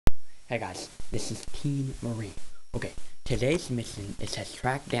Hey guys, this is Team Mairne. Okay, today's mission is to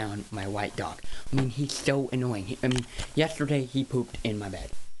track down my white dog. He's so annoying. Yesterday he pooped in my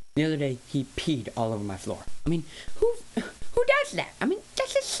bed. The other day he peed all over my floor. Who does that?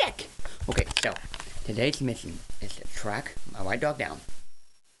 That's just sick. Okay, so today's mission is to track my white dog down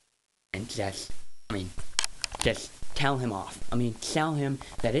and just tell him off. Tell him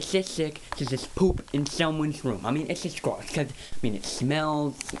that it's just sick to just poop in someone's room. It's just gross, because, it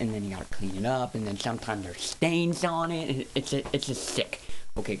smells, and then you gotta clean it up, and then sometimes there's stains on it. It's just sick.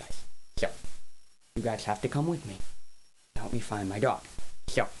 Okay, guys, so, you guys have to come with me to help me find my dog.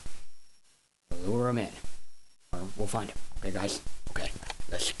 So, we'll lure him in, or we'll find him. Okay, guys? Okay,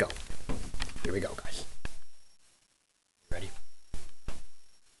 let's go. Here we go, guys. Ready?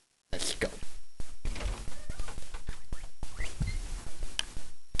 Let's go.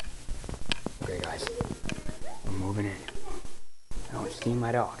 Okay, guys, we're moving in. I don't see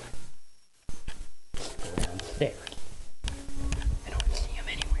my dog. Go downstairs. I don't see him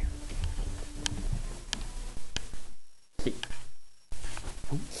anywhere. See? I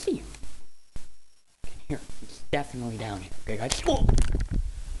don't see him. I can hear him. He's definitely down here. Okay, guys? Oh!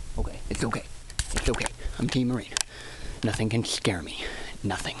 Okay, it's okay. It's okay. I'm Team Mairne. Nothing can scare me.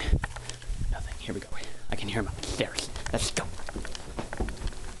 Nothing. Nothing. Here we go. I can hear him upstairs. Let's go.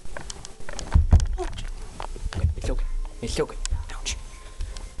 It's okay. It's okay.